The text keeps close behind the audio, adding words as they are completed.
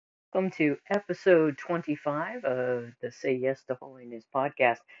Welcome to episode 25 of the Say Yes to Holiness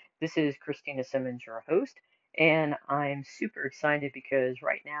podcast. This is Christina Simmons, your host, and I'm super excited because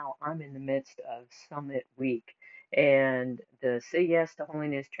right now I'm in the midst of Summit Week. And the Say Yes to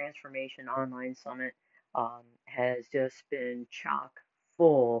Holiness Transformation Online Summit has just been chock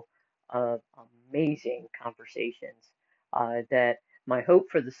full of amazing conversations that my hope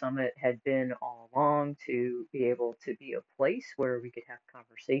for the summit had been all along to be able to be a place where we could have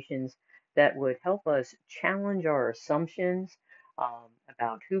conversations that would help us challenge our assumptions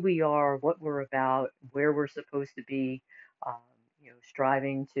about who we are, what we're about, where we're supposed to be, um,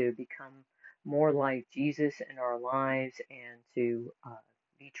 striving to become more like Jesus in our lives and to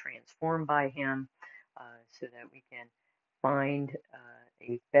be transformed by Him so that we can find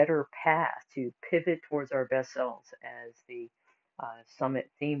a better path to pivot towards our best selves, as the summit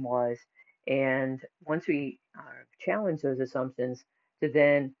theme was. And once we challenge those assumptions, to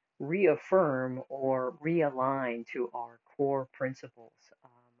then reaffirm or realign to our core principles,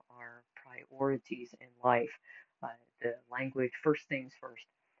 our priorities in life, uh, the language, first things first,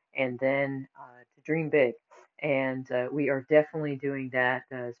 and then to dream big. And we are definitely doing that.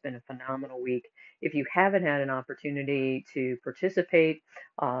 It's been a phenomenal week. If you haven't had an opportunity to participate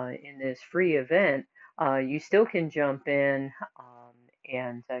in this free event, you still can jump in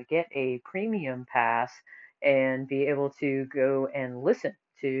and get a premium pass and be able to go and listen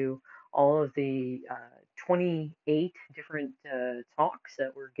to all of the 28 different talks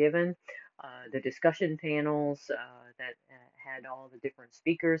that were given, the discussion panels that had all the different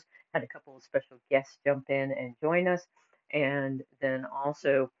speakers, had a couple of special guests jump in and join us, and then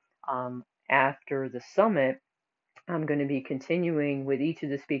also after the summit, I'm going to be continuing with each of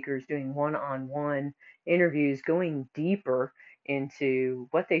the speakers doing one-on-one interviews, going deeper into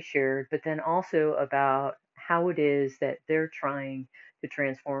what they shared, but then also about how it is that they're trying to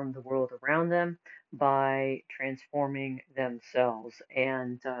transform the world around them by transforming themselves.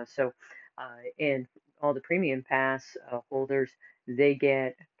 And in all the premium pass holders, they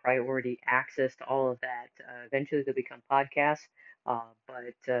get priority access to all of that. Eventually, they'll become podcasts,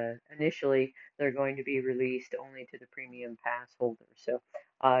 but initially, they're going to be released only to the premium pass holders. So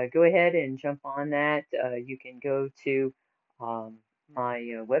go ahead and jump on that. You can go to um, my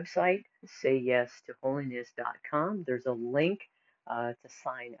website, sayyes2holiness.com. There's a link to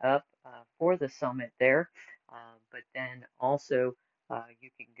sign up for the summit there. But then also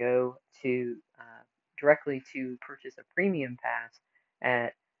you can go to directly to purchase a premium pass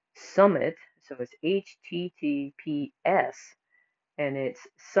at Summit. So it's HTTPS and it's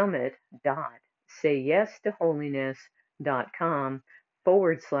summit.sayyes2holiness.com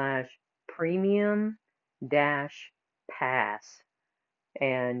 /premium dash pass.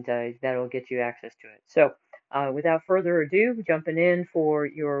 And that'll get you access to it. So without further ado, jumping in for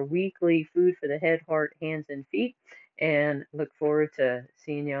your weekly food for the head, heart, hands, and feet, and look forward to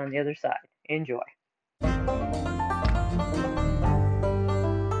seeing you on the other side. Enjoy.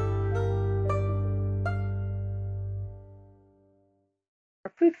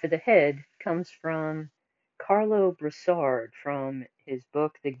 Our food for the head comes from Carlo Broussard from his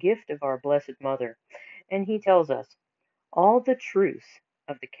book, The Gift of Our Blessed Mother. And he tells us all the truths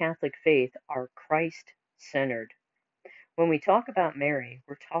of the Catholic faith are Christ centered. When we talk about Mary,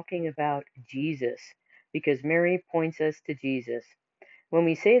 we're talking about Jesus because Mary points us to Jesus. When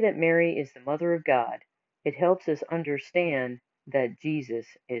we say that Mary is the Mother of God, it helps us understand that Jesus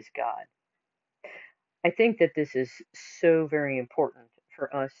is God. I think that this is so very important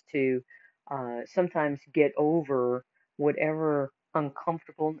for us to sometimes get over whatever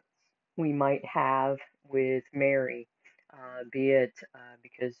uncomfortableness we might have with Mary, be it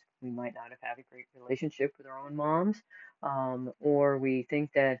because we might not have had a great relationship with our own moms, or we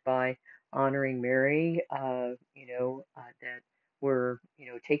think that by honoring Mary, that we're,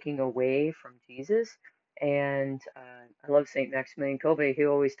 taking away from Jesus. And I love St. Maximilian Kolbe. He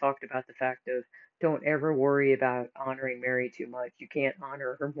always talked about the fact of don't ever worry about honoring Mary too much. You can't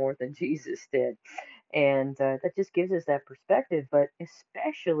honor her more than Jesus did. And that just gives us that perspective, but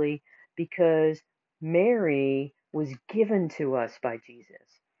especially because Mary was given to us by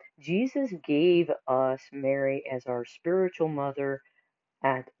Jesus. Jesus gave us Mary as our spiritual mother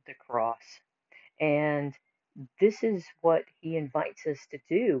at the cross. And this is what he invites us to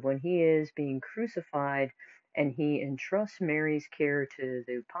do when he is being crucified and he entrusts Mary's care to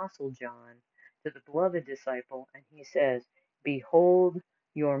the Apostle John, to the beloved disciple, and he says, "Behold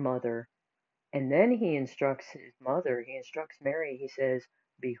your mother." And then he instructs his mother, he instructs Mary, he says,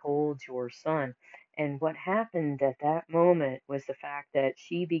 "Behold your son." And what happened at that moment was the fact that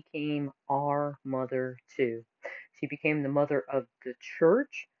she became our mother too. She became the mother of the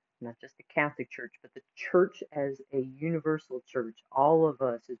church, not just the Catholic Church, but the church as a universal church. All of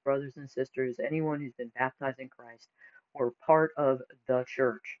us, as brothers and sisters, anyone who's been baptized in Christ, we're part of the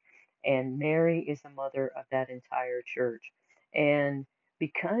church. And Mary is the mother of that entire church. And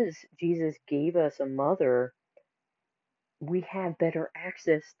because Jesus gave us a mother, we have better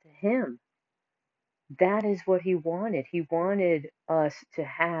access to him. That is what he wanted. He wanted us to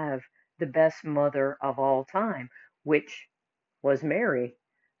have the best mother of all time, which was Mary.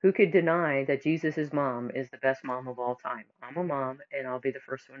 Who could deny that Jesus' mom is the best mom of all time? I'm a mom, and I'll be the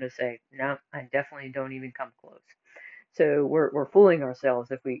first one to say, no, I definitely don't even come close. So we're fooling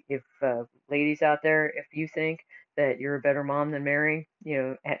ourselves if ladies out there, if you think that you're a better mom than Mary,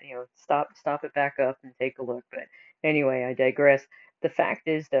 stop it back up and take a look. But anyway, I digress. The fact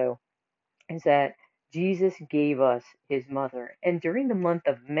is though, is that Jesus gave us his mother. And during the month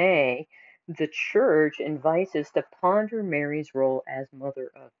of May, the church invites us to ponder Mary's role as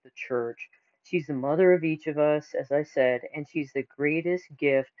mother of the church. She's the mother of each of us, as I said, and she's the greatest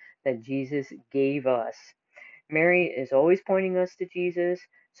gift that Jesus gave us. Mary is always pointing us to Jesus,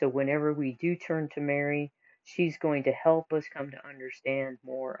 so whenever we do turn to Mary, she's going to help us come to understand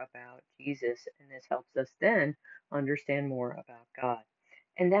more about Jesus, and this helps us then understand more about God.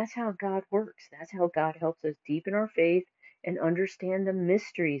 And that's how God works. That's how God helps us deepen our faith and understand the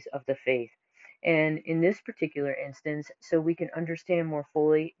mysteries of the faith. And in this particular instance, so we can understand more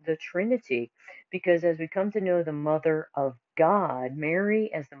fully the Trinity. Because as we come to know the Mother of God,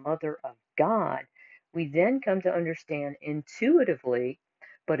 Mary as the Mother of God, we then come to understand intuitively,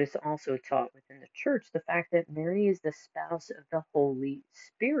 but it's also taught within the church, the fact that Mary is the spouse of the Holy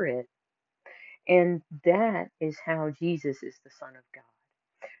Spirit. And that is how Jesus is the Son of God.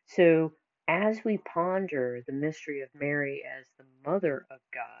 So, as we ponder the mystery of Mary as the Mother of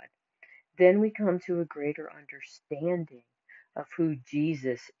God, then we come to a greater understanding of who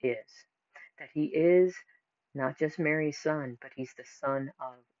Jesus is. That he is not just Mary's son, but he's the Son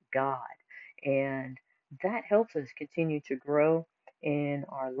of God. And that helps us continue to grow in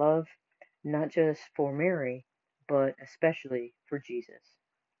our love, not just for Mary, but especially for Jesus.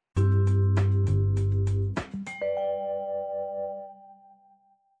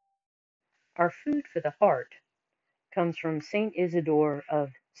 Our food for the heart comes from Saint Isidore of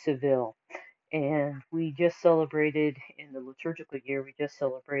Seville. And we just celebrated in the liturgical year, we just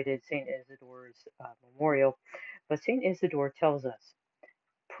celebrated Saint Isidore's memorial. But Saint Isidore tells us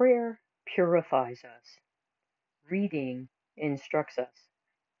prayer purifies us, reading instructs us.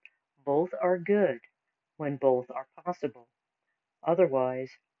 Both are good when both are possible. Otherwise,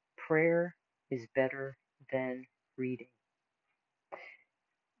 prayer is better than reading.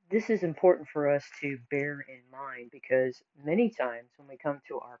 This is important for us to bear in mind because many times when we come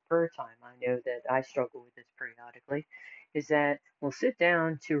to our prayer time, I know that I struggle with this periodically, is that we'll sit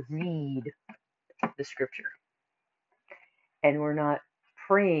down to read the scripture and we're not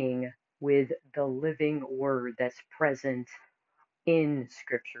praying with the living word that's present in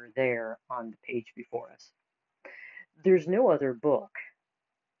scripture there on the page before us. There's no other book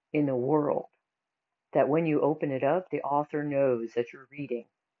in the world that when you open it up, the author knows that you're reading.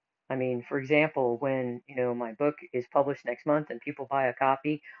 I mean, for example, when, my book is published next month and people buy a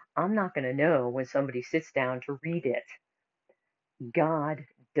copy, I'm not going to know when somebody sits down to read it. God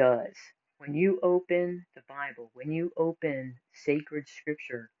does. When you open the Bible, when you open sacred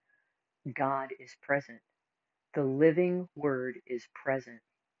scripture, God is present. The living word is present.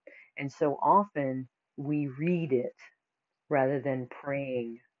 And so often we read it rather than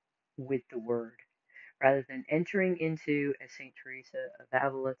praying with the word, rather than entering into, as St. Teresa of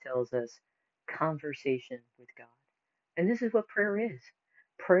Avila tells us, conversation with God. And this is what prayer is.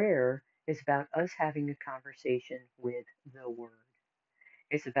 Prayer is about us having a conversation with the Word.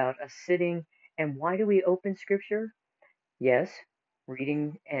 It's about us sitting. And why do we open Scripture? Yes,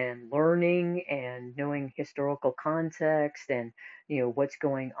 reading and learning and knowing historical context and what's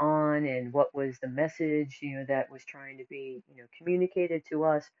going on and what was the message that was trying to be communicated to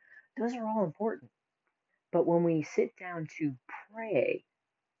us. Those are all important. But when we sit down to pray,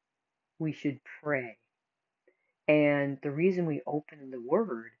 we should pray. And the reason we open the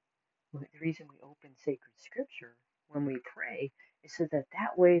Word, the reason we open sacred scripture when we pray is so that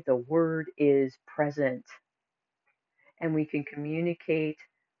that way the Word is present and we can communicate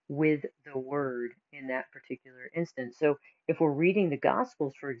with the Word in that particular instance. So if we're reading the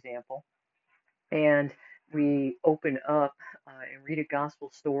Gospels, for example, and we open up and read a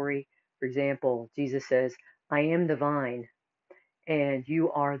Gospel story, for example, Jesus says, I am the vine and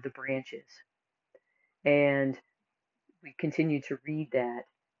you are the branches. And we continue to read that.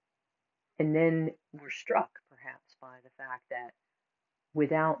 And then we're struck perhaps by the fact that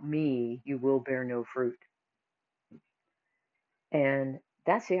without me, you will bear no fruit. And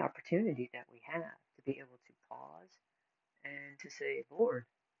that's the opportunity that we have to be able to pause and to say, Lord,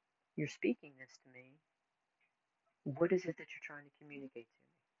 you're speaking this to me. What is it that you're trying to communicate to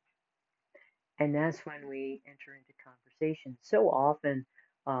me? And that's when we enter into conversation. So often,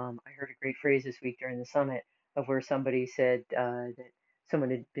 I heard a great phrase this week during the summit of where somebody said that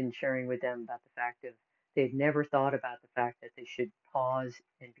someone had been sharing with them about the fact of they had never thought about the fact that they should pause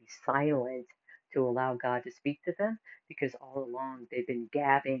and be silent to allow God to speak to them because all along they've been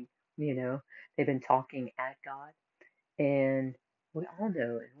gabbing, they've been talking at God. And we all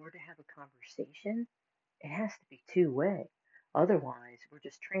know in order to have a conversation, it has to be two-way. Otherwise, we're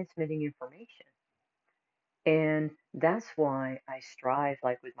just transmitting information. And that's why I strive,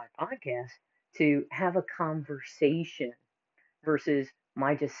 like with my podcast, to have a conversation versus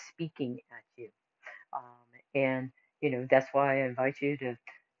my just speaking at you. And that's why I invite you to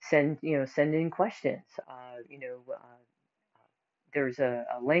send in questions. There's a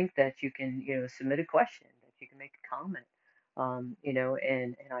link that you can submit a question, that you can make a comment. And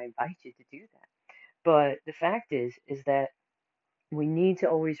I invite you to do that. But the fact is that we need to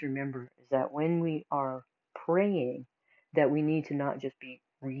always remember is that when we are praying, that we need to not just be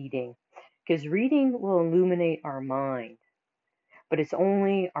reading, because reading will illuminate our mind, but it's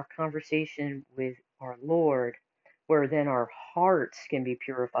only our conversation with our Lord where then our hearts can be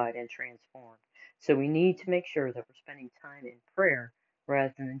purified and transformed. So we need to make sure that we're spending time in prayer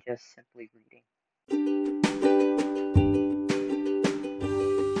rather than just simply reading.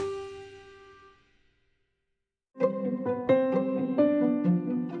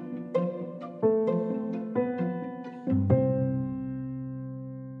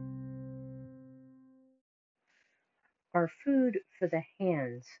 Our food for the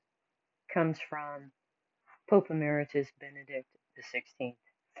hands comes from Pope Emeritus Benedict XVI.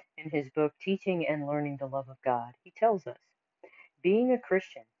 In his book, Teaching and Learning the Love of God, he tells us, being a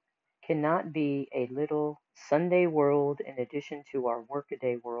Christian cannot be a little Sunday world in addition to our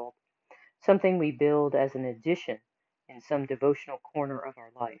workaday world, something we build as an addition in some devotional corner of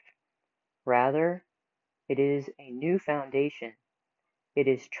our life. Rather, it is a new foundation. It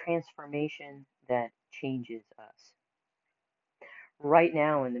is transformation that changes us. Right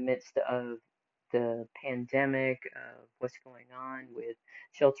now, in the midst of the pandemic, of what's going on with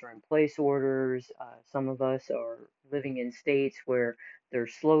shelter in place orders, some of us are living in states where they're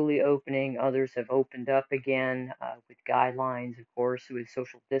slowly opening, others have opened up again with guidelines, of course, with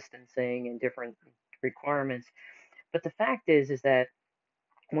social distancing and different requirements. But the fact is that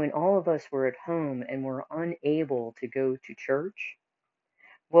when all of us were at home and were unable to go to church,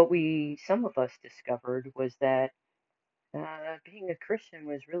 some of us discovered was that being a Christian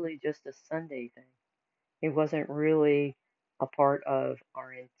was really just a Sunday thing. It wasn't really a part of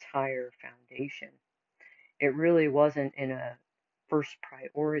our entire foundation. It really wasn't in a first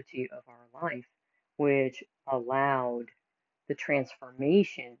priority of our life, which allowed the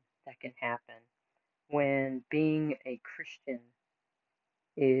transformation that can happen when being a Christian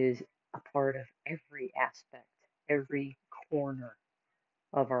is a part of every aspect, every corner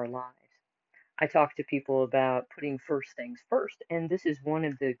of our lives. I talk to people about putting first things first, and this is one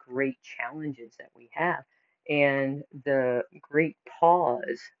of the great challenges that we have. And the great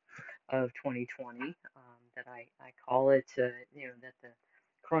pause of 2020, that I call it, that the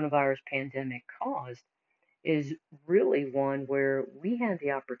coronavirus pandemic caused, is really one where we had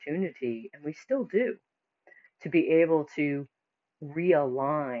the opportunity, and we still do, to be able to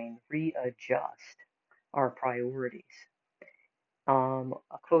realign, readjust our priorities.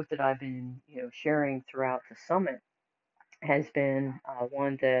 A quote that I've been, sharing throughout the summit has been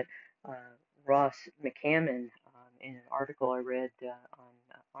one that uh, Ross McCammon, in an article I read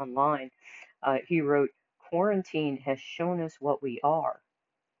online, he wrote, "Quarantine has shown us what we are,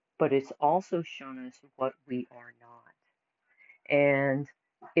 but it's also shown us what we are not." And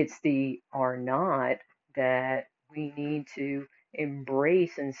it's the are not that we need to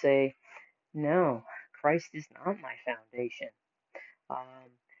embrace and say, no, Christ is not my foundation.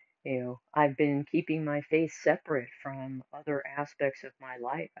 Um, I've been keeping my faith separate from other aspects of my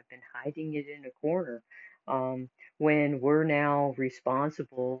life. I've been hiding it in a corner. Um, when we're now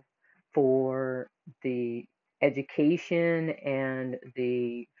responsible for the education and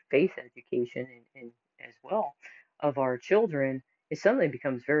the faith education as well of our children, it suddenly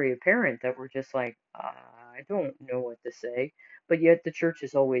becomes very apparent that we're just like, I don't know what to say. But yet the church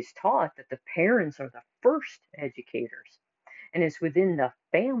has always taught that the parents are the first educators, and it's within the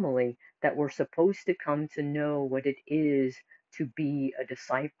family that we're supposed to come to know what it is to be a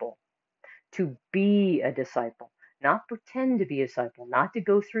disciple. To be a disciple. not pretend to be a disciple, not to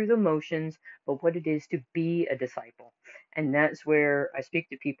go through the motions, but what it is to be a disciple. And that's where I speak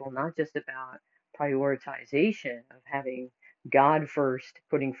to people not just about prioritization of having God first,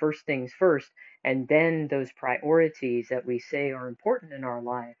 putting first things first, and then those priorities that we say are important in our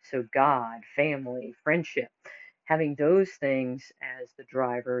life. So, God, family, friendship, having those things as the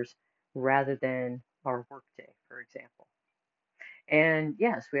drivers rather than our workday, for example. And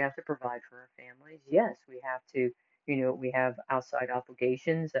yes, we have to provide for our families. Yes, we have to, we have outside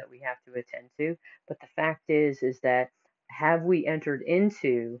obligations that we have to attend to. But the fact is that have we entered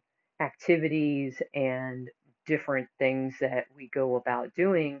into activities and different things that we go about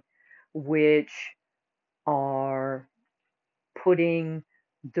doing, which are putting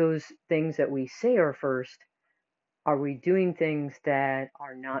those things that we say are first, are we doing things that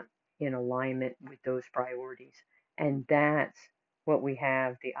are not in alignment with those priorities? And that's what we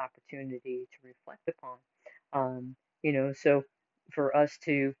have the opportunity to reflect upon. So for us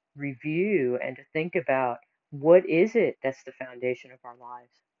to review and to think about what is it that's the foundation of our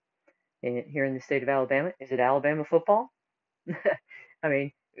lives. And here in the state of Alabama, is it Alabama football? I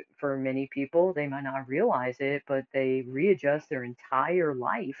mean, for many people, they might not realize it, but they readjust their entire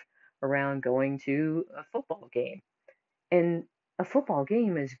life around going to a football game. And a football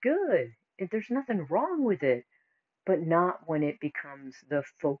game is good. There's nothing wrong with it, but not when it becomes the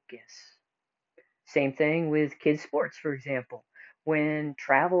focus. Same thing with kids' sports, for example. When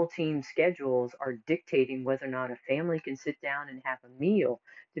travel team schedules are dictating whether or not a family can sit down and have a meal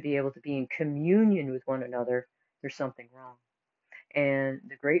to be able to be in communion with one another, there's something wrong. And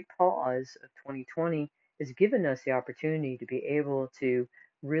the great pause of 2020 has given us the opportunity to be able to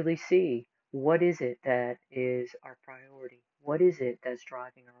really see what is it that is our priority? What is it that's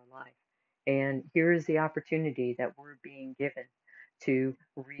driving our life? And here is the opportunity that we're being given to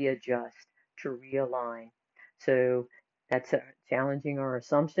readjust, to realign. So that's challenging our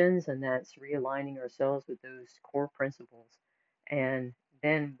assumptions, and that's realigning ourselves with those core principles. And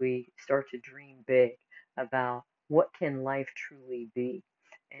then we start to dream big about what can life truly be.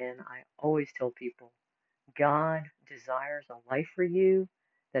 And I always tell people, God desires a life for you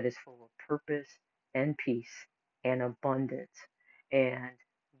that is full of purpose and peace and abundance. And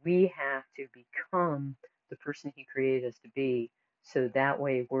we have to become the person He created us to be so that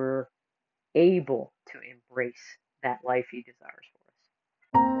way we're able to embrace that life He desires for us.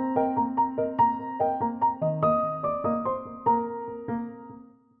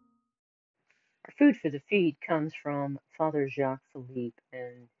 Our food for the feed comes from Father Jacques Philippe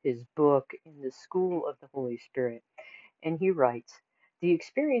and his book In the School of the Holy Spirit. And he writes, the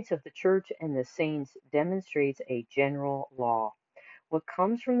experience of the Church and the saints demonstrates a general law. What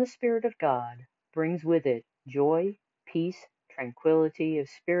comes from the Spirit of God brings with it joy, peace, tranquility of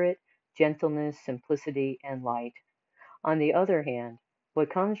spirit, gentleness, simplicity, and light. On the other hand, what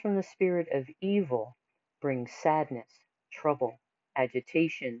comes from the spirit of evil brings sadness, trouble,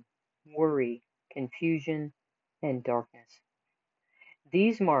 agitation, worry, confusion, and darkness.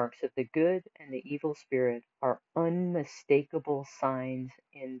 These marks of the good and the evil spirit are unmistakable signs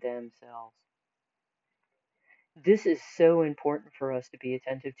in themselves. This is so important for us to be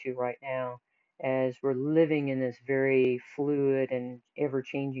attentive to right now as we're living in this very fluid and ever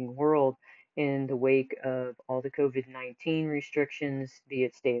changing world in the wake of all the COVID 19 restrictions, be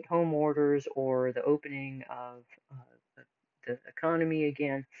it stay at home orders or the opening of the economy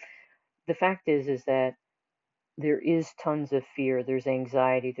again. The fact is that there is tons of fear, there's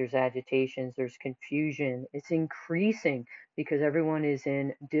anxiety, there's agitations, there's confusion. It's increasing because everyone is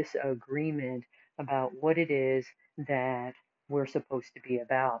in disagreement about what it is that we're supposed to be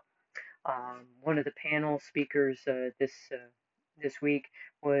about. One of the panel speakers this week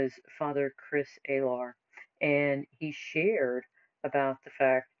was Father Chris Alar, and he shared about the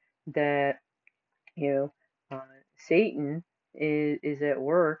fact that you know, Satan is at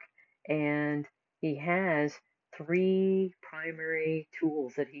work, and he has three primary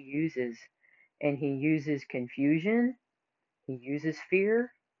tools that he uses. And he uses confusion, he uses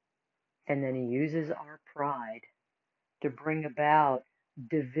fear, and then he uses our pride to bring about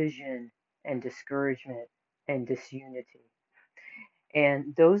division and discouragement and disunity.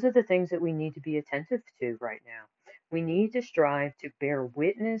 And those are the things that we need to be attentive to right now. We need to strive to bear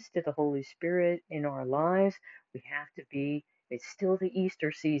witness to the Holy Spirit in our lives. We have to be, it's still the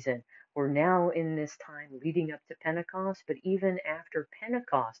Easter season. We're now in this time leading up to Pentecost, but even after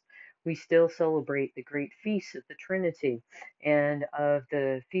Pentecost, we still celebrate the great feasts of the Trinity and of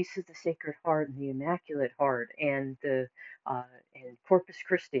the Feast of the Sacred Heart and the Immaculate Heart and the and Corpus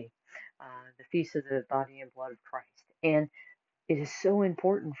Christi, the Feast of the Body and Blood of Christ. And it is so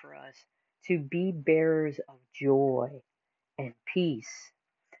important for us to be bearers of joy and peace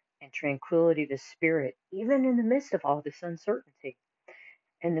and tranquility of the spirit, even in the midst of all this uncertainty.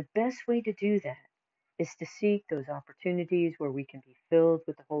 And the best way to do that is to seek those opportunities where we can be filled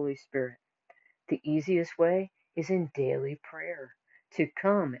with the Holy Spirit. The easiest way is in daily prayer. To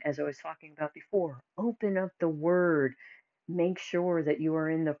come, as I was talking about before, open up the Word. Make sure that you are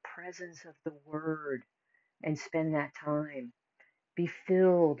in the presence of the Word and spend that time. Be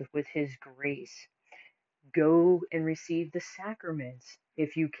filled with His grace. Go and receive the sacraments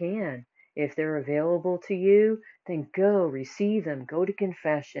if you can. If they're available to you, then go receive them. Go to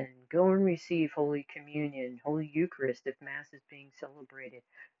confession. Go and receive Holy Communion, Holy Eucharist if Mass is being celebrated.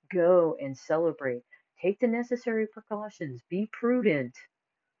 Go and celebrate. Take the necessary precautions. Be prudent,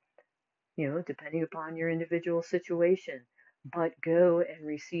 depending upon your individual situation. But go and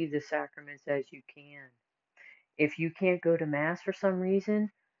receive the sacraments as you can. If you can't go to Mass for some reason,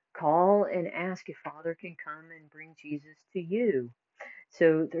 call and ask if Father can come and bring Jesus to you.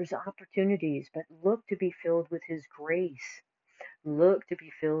 So there's opportunities, but look to be filled with His grace. Look to be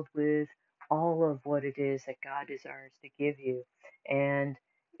filled with all of what it is that God desires to give you. And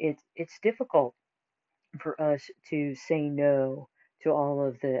it's difficult for us to say no to all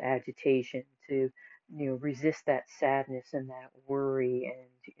of the agitation, to resist that sadness and that worry, and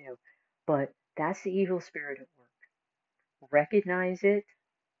but that's the evil spirit at work. Recognize it,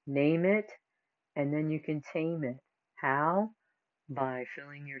 name it, and then you can tame it. How? By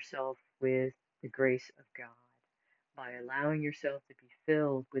filling yourself with the grace of God, by allowing yourself to be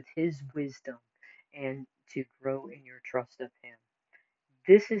filled with His wisdom and to grow in your trust of Him.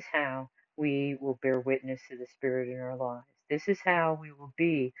 This is how we will bear witness to the Spirit in our lives. This is how we will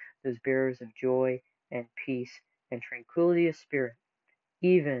be those bearers of joy and peace and tranquility of spirit,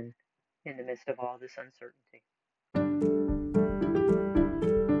 even in the midst of all this uncertainty.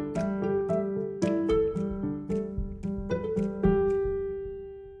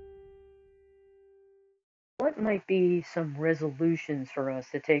 What might be some resolutions for us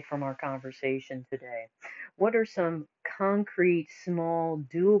to take from our conversation today? What are some concrete, small,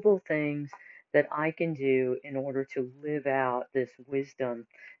 doable things that I can do in order to live out this wisdom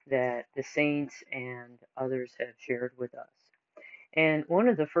that the saints and others have shared with us? And one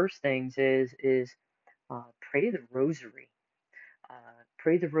of the first things is pray the rosary.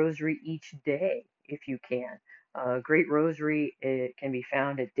 Pray the rosary each day if you can. Great Rosary, it can be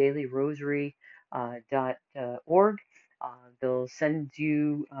found at dailyrosary.org. They'll send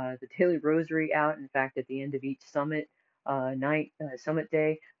you the Daily Rosary out. In fact, at the end of each summit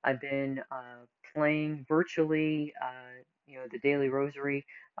day, I've been playing virtually, the Daily Rosary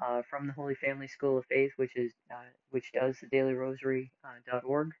from the Holy Family School of Faith, which does the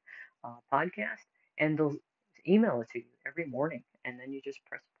dailyrosary.org podcast, and they'll email it to you every morning, and then you just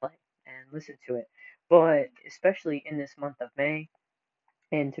press play and listen to it. But especially in this month of May,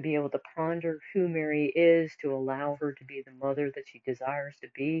 and to be able to ponder who Mary is, to allow her to be the mother that she desires to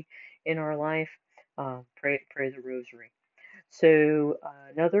be in our life, pray the Rosary. So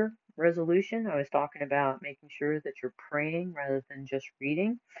another resolution, I was talking about making sure that you're praying rather than just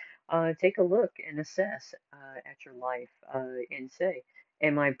reading. Take a look and assess at your life and say,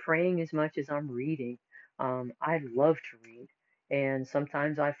 am I praying as much as I'm reading? I love to read, and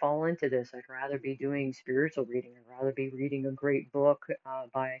sometimes I fall into this. I'd rather be doing spiritual reading. I'd rather be reading a great book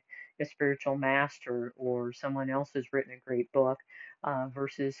by a spiritual master, or someone else has written a great book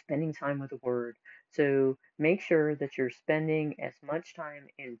versus spending time with the Word. So make sure that you're spending as much time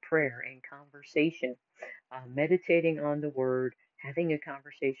in prayer and conversation, meditating on the Word, having a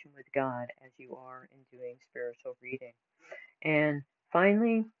conversation with God as you are in doing spiritual reading. And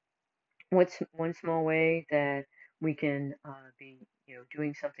finally, what's one small way that we can be,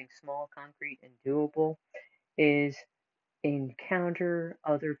 doing something small, concrete, and doable is encounter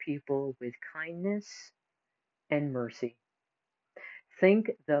other people with kindness and mercy.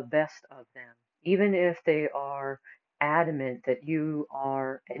 Think the best of them, even if they are adamant that you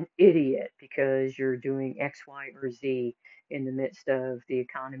are an idiot because you're doing X, Y, or Z in the midst of the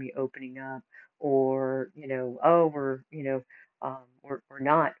economy opening up, or oh, we're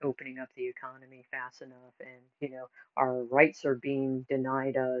not opening up the economy fast enough, and our rights are being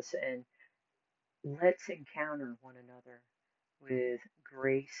denied us, and let's encounter one another with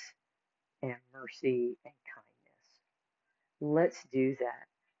grace and mercy and kindness. Let's do that.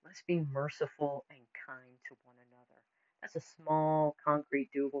 Let's be merciful and kind to one another. That's a small, concrete,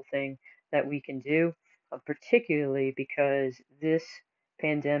 doable thing that we can do, particularly because this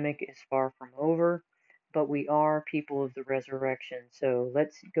pandemic is far from over, but we are people of the resurrection. So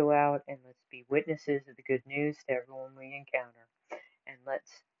let's go out and let's be witnesses of the good news to everyone we encounter. And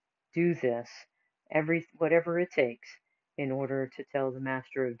let's do this, whatever it takes, in order to tell the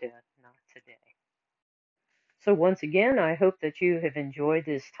master of death, not today. So once again, I hope that you have enjoyed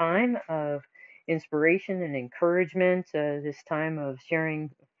this time of inspiration and encouragement, this time of sharing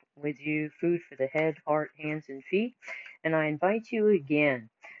with you food for the head, heart, hands, and feet. And I invite you again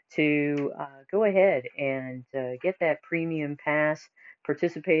to go ahead and get that premium pass,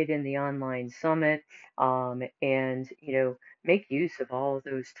 participate in the online summit, and make use of all of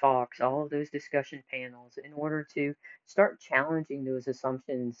those talks, all of those discussion panels, in order to start challenging those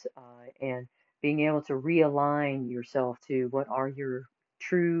assumptions and being able to realign yourself to what are your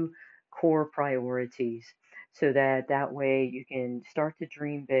true core priorities, so that way you can start to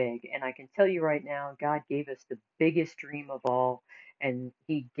dream big. And I can tell you right now, God gave us the biggest dream of all, and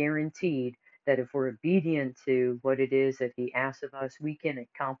he guaranteed that if we're obedient to what it is that he asks of us, we can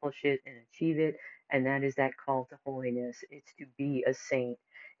accomplish it and achieve it. And that is that call to holiness. It's to be a saint.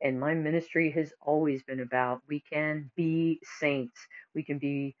 And my ministry has always been about, we can be saints. We can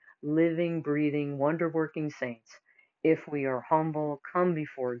be living, breathing, wonder working saints if we are humble, come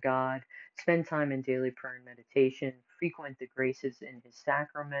before God, spend time in daily prayer and meditation, frequent the graces in his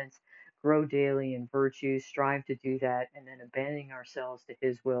sacraments, grow daily in virtue, strive to do that, and then abandoning ourselves to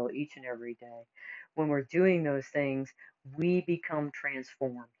his will each and every day. When we're doing those things, we become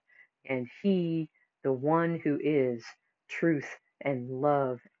transformed. And he, the one who is truth and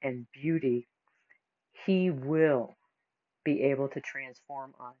love and beauty, he will be able to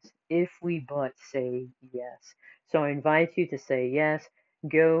transform us if we but say yes. So I invite you to say yes.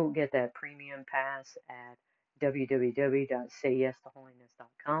 Go get that premium pass at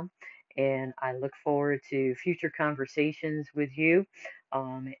www.sayyes2holiness.com. And I look forward to future conversations with you.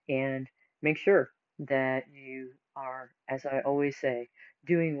 And make sure that you are, as I always say,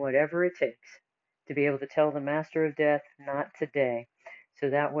 doing whatever it takes to be able to tell the master of death, not today. So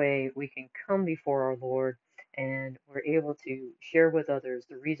that way we can come before our Lord and we're able to share with others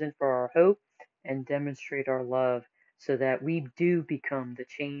the reason for our hope and demonstrate our love, so that we do become the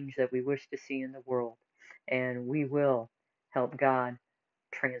change that we wish to see in the world, and we will help God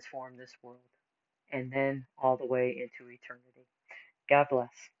transform this world, and then all the way into eternity. God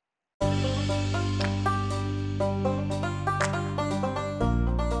bless.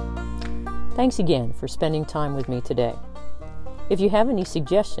 Thanks again for spending time with me today. If you have any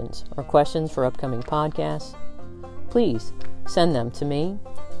suggestions or questions for upcoming podcasts, please send them to me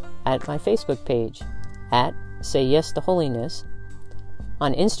at my Facebook page at Say Yes to Holiness,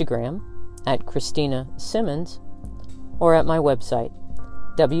 on Instagram at Christina Simmons, or at my website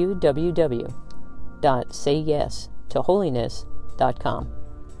www.sayyes2holiness.com.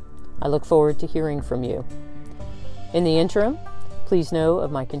 I look forward to hearing from you. In the interim, please know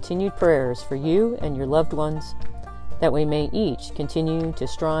of my continued prayers for you and your loved ones, that we may each continue to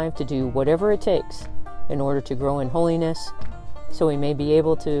strive to do whatever it takes in order to grow in holiness, so we may be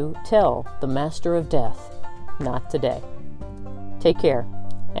able to tell the master of death, not today. Take care,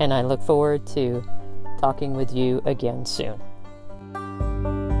 and I look forward to talking with you again soon.